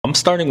I'm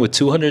starting with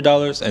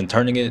 $200 and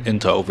turning it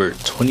into over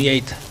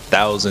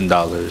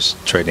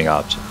 $28,000 trading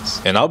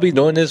options. And I'll be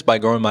doing this by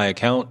growing my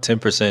account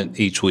 10%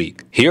 each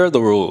week. Here are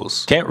the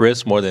rules. Can't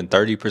risk more than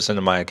 30%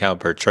 of my account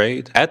per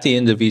trade. At the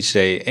end of each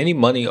day, any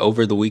money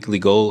over the weekly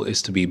goal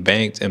is to be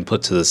banked and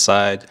put to the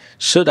side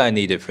should I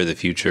need it for the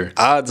future.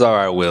 Odds are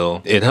I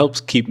will. It helps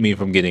keep me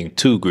from getting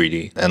too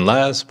greedy. And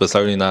last but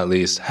certainly not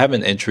least, have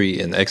an entry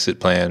and exit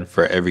plan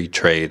for every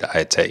trade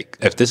I take.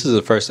 If this is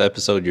the first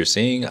episode you're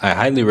seeing, I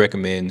highly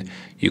recommend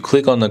you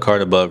click on the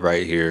card above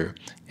right here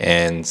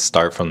and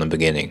start from the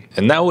beginning.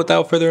 And now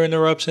without further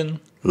interruption,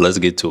 let's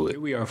get to it.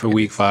 Here we are for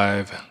week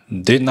 5.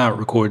 Did not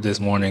record this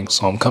morning,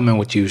 so I'm coming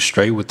with you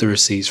straight with the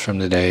receipts from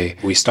the day.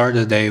 We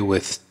started the day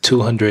with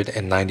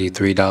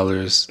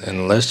 $293,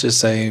 and let's just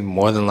say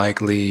more than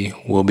likely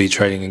we'll be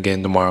trading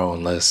again tomorrow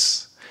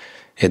unless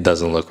it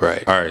doesn't look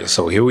right. All right,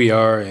 so here we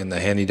are in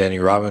the handy dandy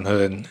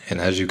Robinhood, and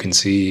as you can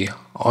see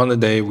on the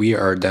day, we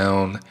are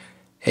down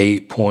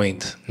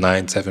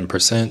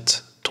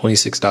 8.97%.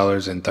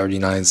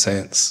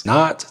 $26.39.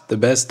 Not the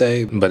best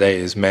day, but hey,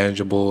 it's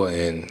manageable,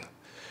 and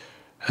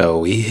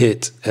we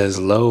hit as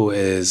low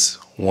as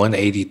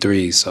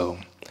 183, so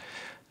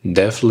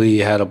definitely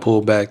had a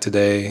pullback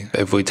today.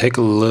 If we take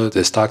a look,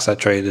 the stocks I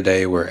traded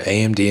today were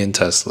AMD and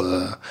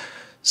Tesla.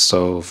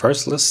 So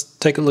first, let's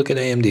take a look at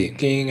AMD.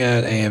 Looking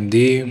at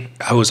AMD,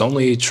 I was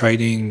only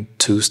trading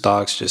 2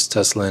 stocks, just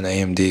Tesla and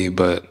AMD,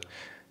 but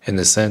in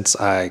a sense,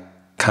 I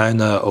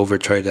kind of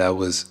overtraded. I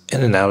was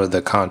in and out of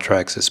the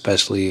contracts,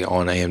 especially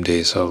on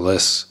AMD. So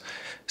let's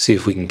see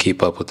if we can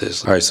keep up with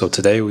this. All right, so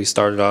today we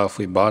started off,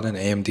 we bought an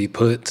AMD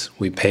put.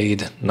 We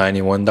paid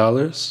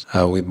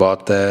 $91. We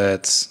bought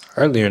that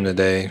earlier in the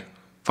day,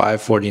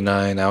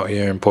 $5.49 out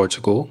here in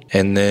Portugal.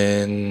 And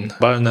then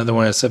bought another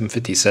one at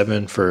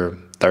 $7.57 for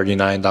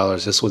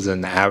 $39. This was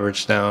an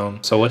average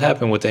down. So what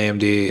happened with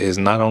AMD is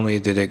not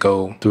only did it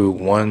go through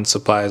one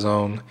supply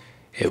zone,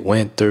 it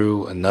went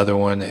through another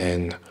one,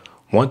 and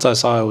once I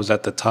saw it was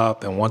at the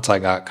top, and once I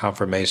got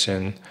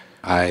confirmation,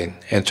 I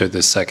entered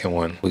the second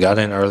one. We got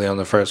in early on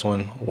the first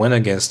one, went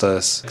against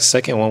us.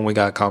 Second one, we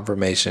got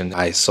confirmation.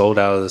 I sold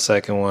out of the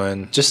second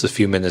one just a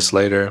few minutes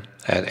later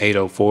at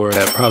 8:04.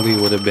 That probably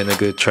would have been a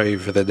good trade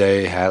for the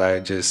day had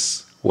I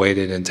just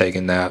waited and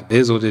taken that. It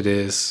is what it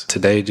is.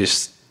 Today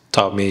just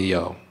taught me,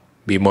 yo,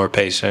 be more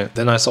patient.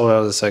 Then I sold out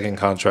of the second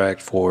contract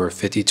for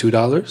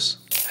 $52.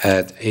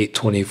 At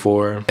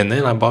 8.24, and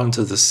then I bought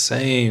into the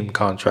same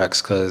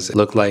contracts because it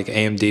looked like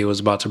AMD was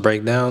about to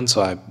break down,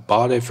 so I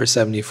bought it for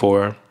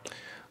 74.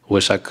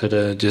 Wish I could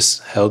have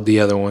just held the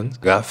other one.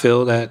 Got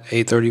filled at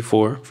 8.34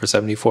 for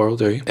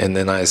 74.03, and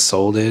then I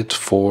sold it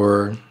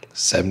for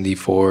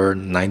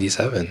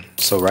 74.97.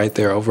 So right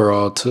there,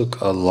 overall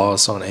took a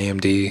loss on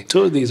AMD.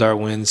 2 of these are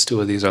wins, 2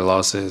 of these are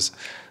losses,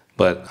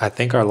 but I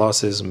think our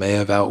losses may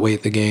have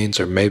outweighed the gains,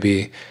 or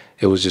maybe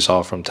it was just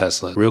all from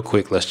Tesla. Real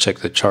quick, let's check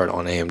the chart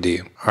on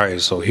AMD. All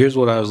right, so here's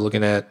what I was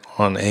looking at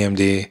on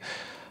AMD.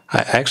 I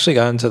actually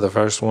got into the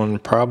first one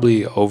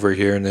probably over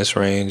here in this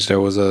range. There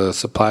was a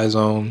supply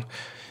zone,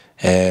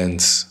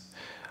 and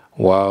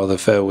while the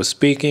Fed was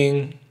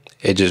speaking,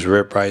 it just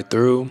ripped right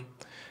through.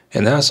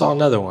 And then I saw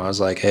another one. I was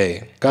like,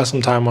 hey, got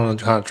some time on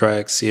the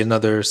contract, see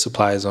another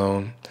supply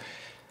zone.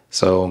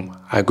 So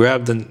I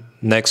grabbed the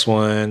next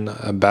one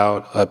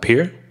about up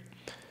here,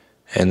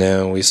 and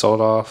then we sold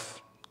off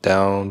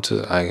down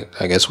to, I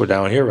guess we're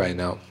down here right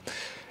now.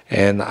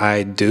 And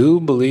I do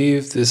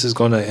believe this is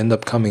going to end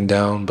up coming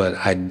down, but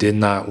I did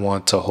not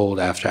want to hold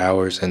after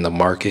hours, and the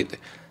market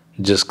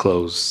just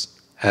closed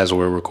as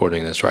we're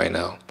recording this right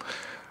now.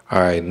 All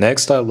right,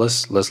 next up,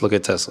 let's look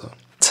at Tesla.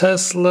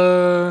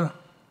 Tesla,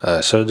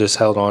 should have just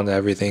held on to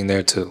everything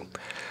there too.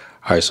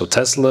 All right, so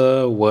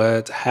Tesla,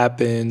 what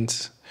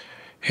happened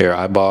here?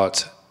 I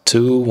bought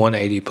 2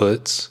 180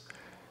 puts,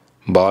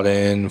 bought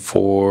in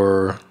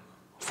for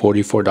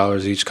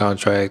 $44 each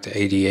contract,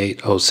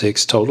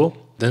 $88.06 total.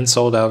 Then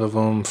sold out of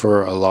them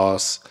for a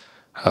loss.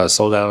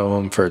 Sold out of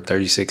them for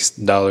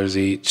 $36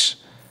 each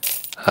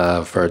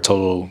for a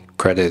total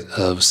credit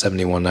of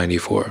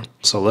 $71.94.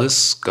 So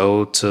let's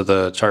go to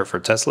the chart for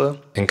Tesla.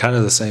 And kind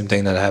of the same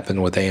thing that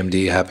happened with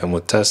AMD happened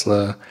with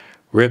Tesla.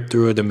 Ripped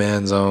through a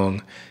demand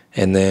zone,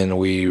 and then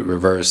we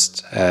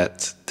reversed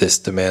at this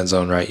demand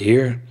zone right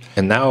here.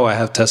 And now I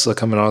have Tesla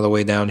coming all the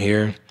way down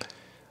here.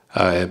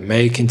 It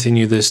may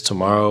continue this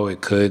tomorrow. It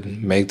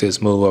could make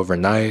this move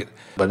overnight.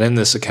 But in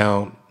this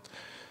account,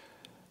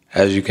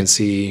 as you can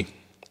see,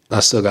 I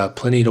still got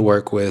plenty to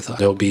work with.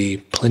 There'll be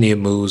plenty of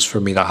moves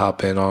for me to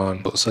hop in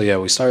on. So yeah,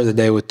 we started the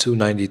day with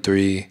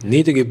 293.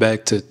 Need to get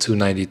back to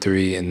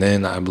 293. And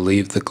then I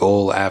believe the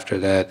goal after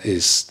that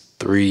is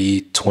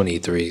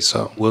 323.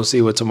 So we'll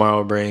see what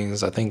tomorrow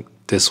brings. I think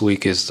this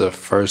week is the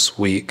first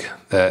week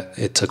that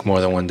it took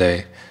more than one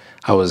day.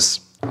 I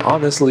was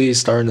honestly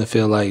starting to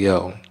feel like,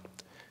 yo,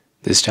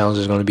 this challenge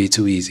is going to be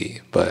too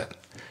easy, but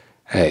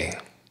hey,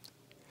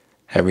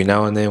 every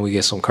now and then we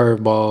get some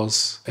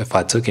curveballs. If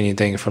I took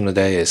anything from the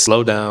day, it's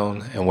slow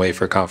down and wait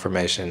for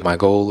confirmation. My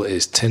goal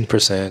is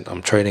 10%.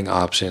 I'm trading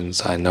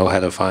options. I know how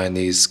to find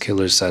these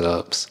killer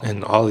setups,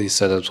 and all these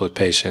setups with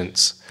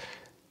patience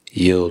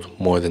yield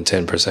more than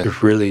 10%.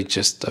 It's really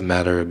just a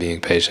matter of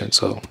being patient.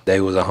 So today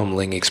was a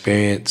humbling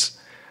experience.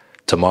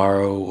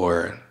 Tomorrow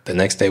or the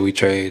next day we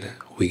trade,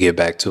 we get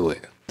back to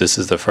it. This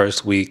is the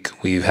first week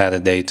we've had a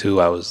day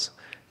two. I was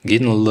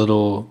getting a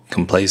little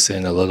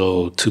complacent, a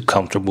little too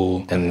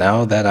comfortable. And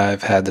now that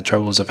I've had the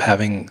troubles of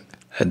having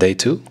a day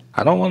two,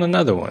 I don't want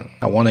another one.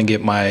 I want to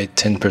get my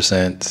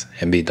 10%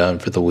 and be done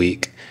for the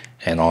week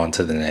and on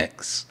to the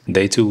next.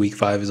 Day two, week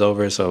 5 is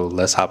over, so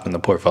let's hop in the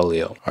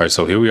portfolio. All right,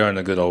 so here we are in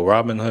a good old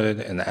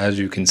Robinhood. And as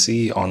you can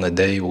see on the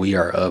day, we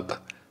are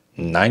up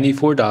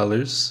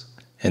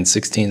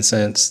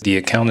 $94.16. The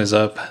account is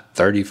up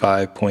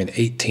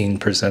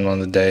 35.18% on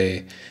the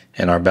day,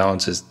 and our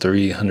balance is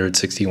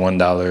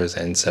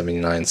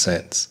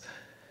 $361.79.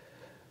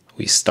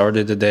 We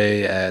started the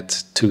day at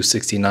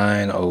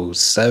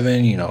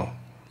 269.07. You know,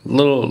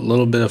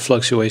 little bit of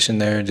fluctuation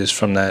there just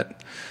from that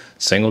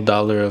single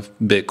dollar of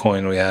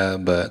Bitcoin we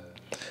have. But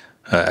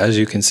as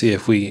you can see,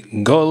 if we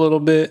go a little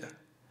bit,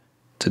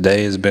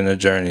 today has been a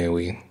journey.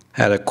 We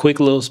had a quick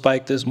little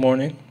spike this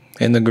morning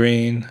in the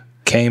green,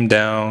 came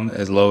down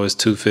as low as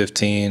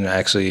 215,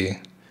 actually,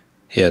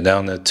 yeah,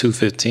 down to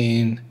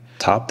 215,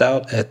 topped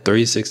out at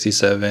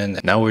 367.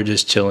 Now we're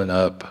just chilling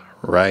up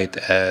right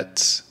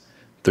at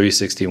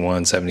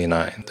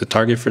 361.79. The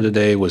target for the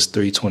day was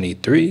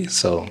 323,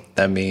 so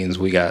that means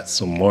we got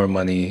some more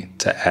money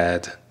to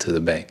add to the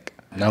bank.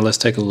 Now let's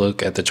take a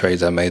look at the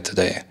trades I made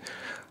today.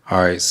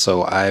 All right,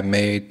 so I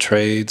made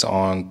trades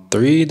on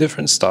 3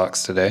 different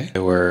stocks today. They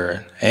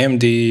were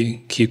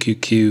AMD,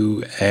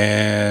 QQQ,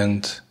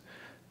 and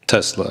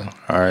Tesla.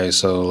 All right,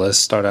 so let's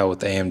start out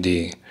with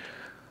AMD.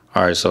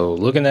 All right, so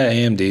looking at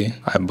AMD,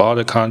 I bought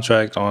a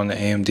contract on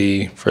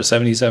AMD for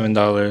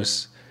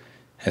 $77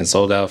 and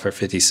sold out for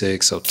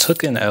 56. So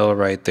took an L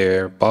right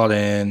there, bought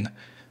in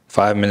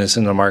 5 minutes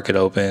in the market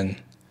open,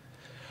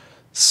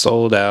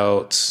 sold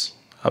out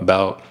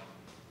about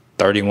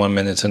 31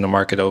 minutes in the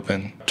market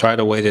open. Tried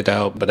to wait it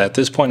out, but at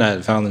this point I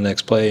had found the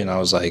next play and I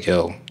was like,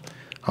 yo,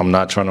 I'm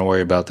not trying to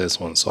worry about this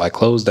one. So I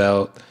closed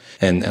out,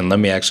 and let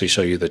me actually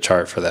show you the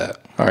chart for that.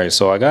 All right,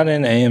 so I got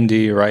in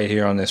AMD right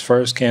here on this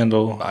first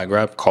candle. I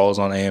grabbed calls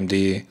on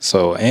AMD.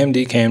 So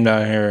AMD came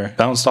down here,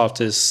 bounced off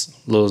this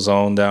little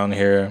zone down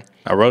here.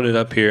 I wrote it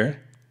up here,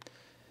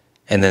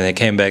 and then it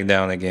came back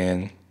down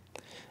again.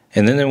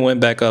 And then it went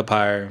back up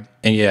higher.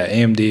 And yeah,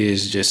 AMD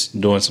is just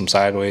doing some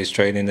sideways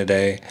trading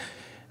today.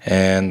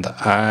 And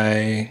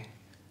I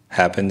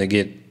happened to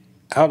get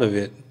out of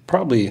it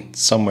probably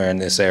somewhere in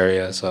this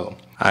area. So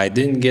I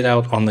didn't get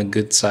out on the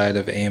good side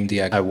of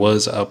AMD. I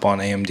was up on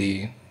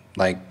AMD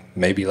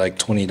maybe like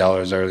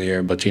 $20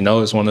 earlier, but you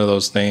know, it's one of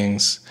those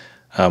things.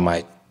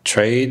 My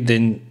trade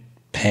didn't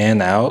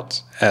pan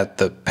out at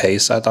the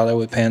pace I thought it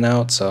would pan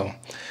out. So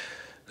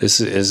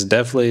this is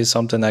definitely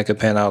something that could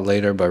pan out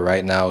later, but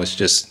right now it's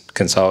just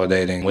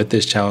consolidating. With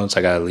this challenge,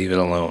 I gotta leave it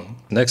alone.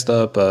 Next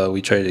up,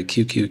 we traded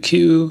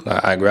QQQ.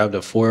 I grabbed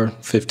a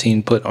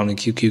 415 put on the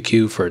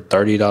QQQ for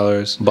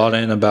 $30. Bought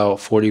in about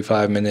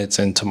 45 minutes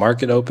into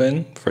market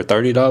open for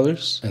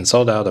 $30 and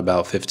sold out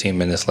about 15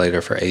 minutes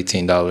later for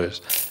 $18.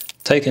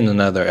 Taking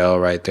another L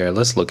right there.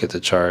 Let's look at the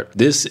chart.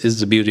 This is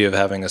the beauty of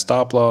having a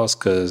stop loss,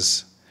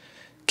 because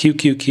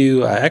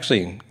QQQ, I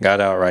actually got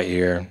out right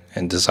here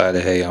and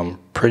decided, hey, I'm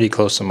pretty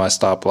close to my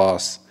stop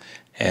loss,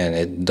 and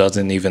it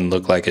doesn't even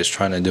look like it's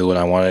trying to do what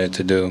I wanted it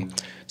to do.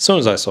 As soon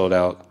as I sold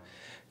out,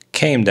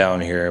 came down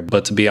here.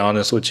 But to be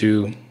honest with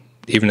you,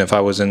 even if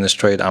I was in this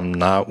trade, I'm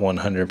not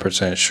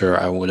 100%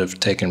 sure I would have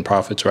taken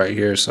profits right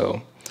here.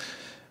 So,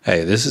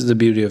 hey, this is the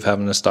beauty of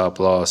having a stop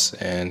loss,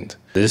 and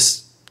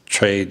this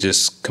trade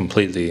just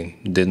completely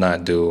did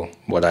not do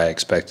what I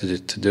expected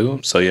it to do.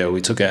 So yeah, we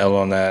took an L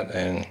on that,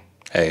 and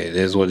hey, it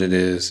is what it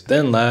is.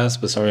 Then last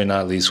but certainly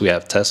not least, we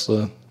have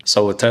Tesla.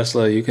 So with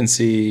Tesla, you can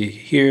see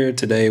here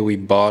today we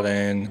bought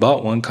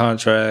one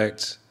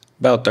contract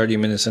about 30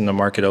 minutes in the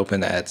market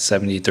open at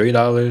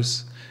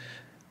 $73.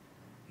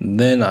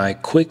 Then I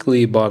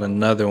quickly bought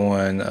another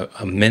one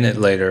a minute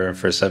later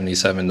for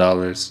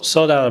 $77.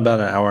 Sold out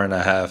about an hour and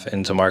a half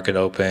into market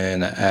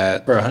open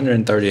at for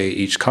 $138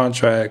 each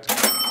contract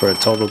for a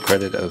total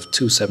credit of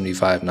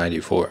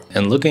 $275.94.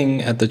 And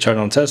looking at the chart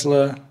on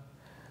Tesla,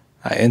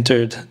 I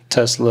entered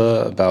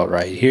Tesla about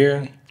right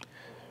here,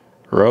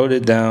 rode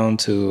it down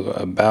to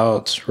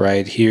about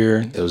right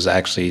here. It was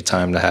actually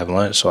time to have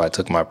lunch, so I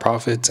took my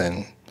profits,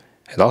 and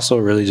it also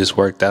really just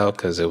worked out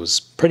because it was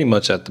pretty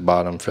much at the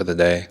bottom for the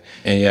day.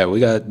 And yeah, we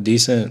got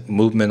decent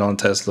movement on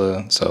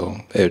Tesla, so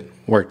it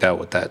worked out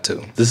with that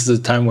too. This is the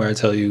time where I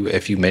tell you,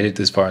 if you made it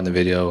this far in the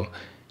video,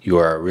 you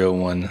are a real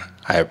one.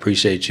 I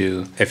appreciate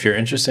you. If you're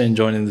interested in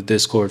joining the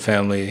Discord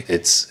family,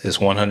 it's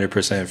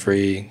 100%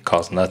 free,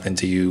 costs nothing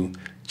to you.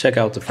 Check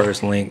out the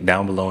first link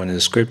down below in the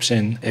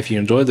description. If you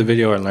enjoyed the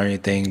video or learned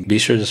anything, be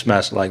sure to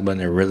smash the like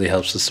button. It really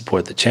helps to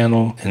support the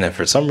channel. And if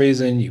for some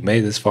reason you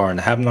made this far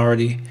and haven't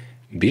already,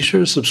 be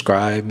sure to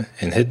subscribe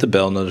and hit the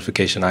bell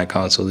notification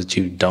icon so that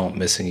you don't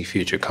miss any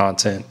future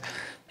content.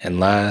 And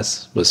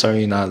last but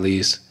certainly not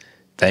least,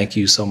 thank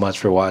you so much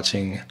for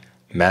watching.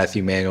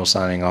 Matthew Manuel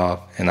signing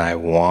off, and I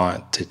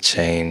want to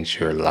change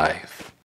your life.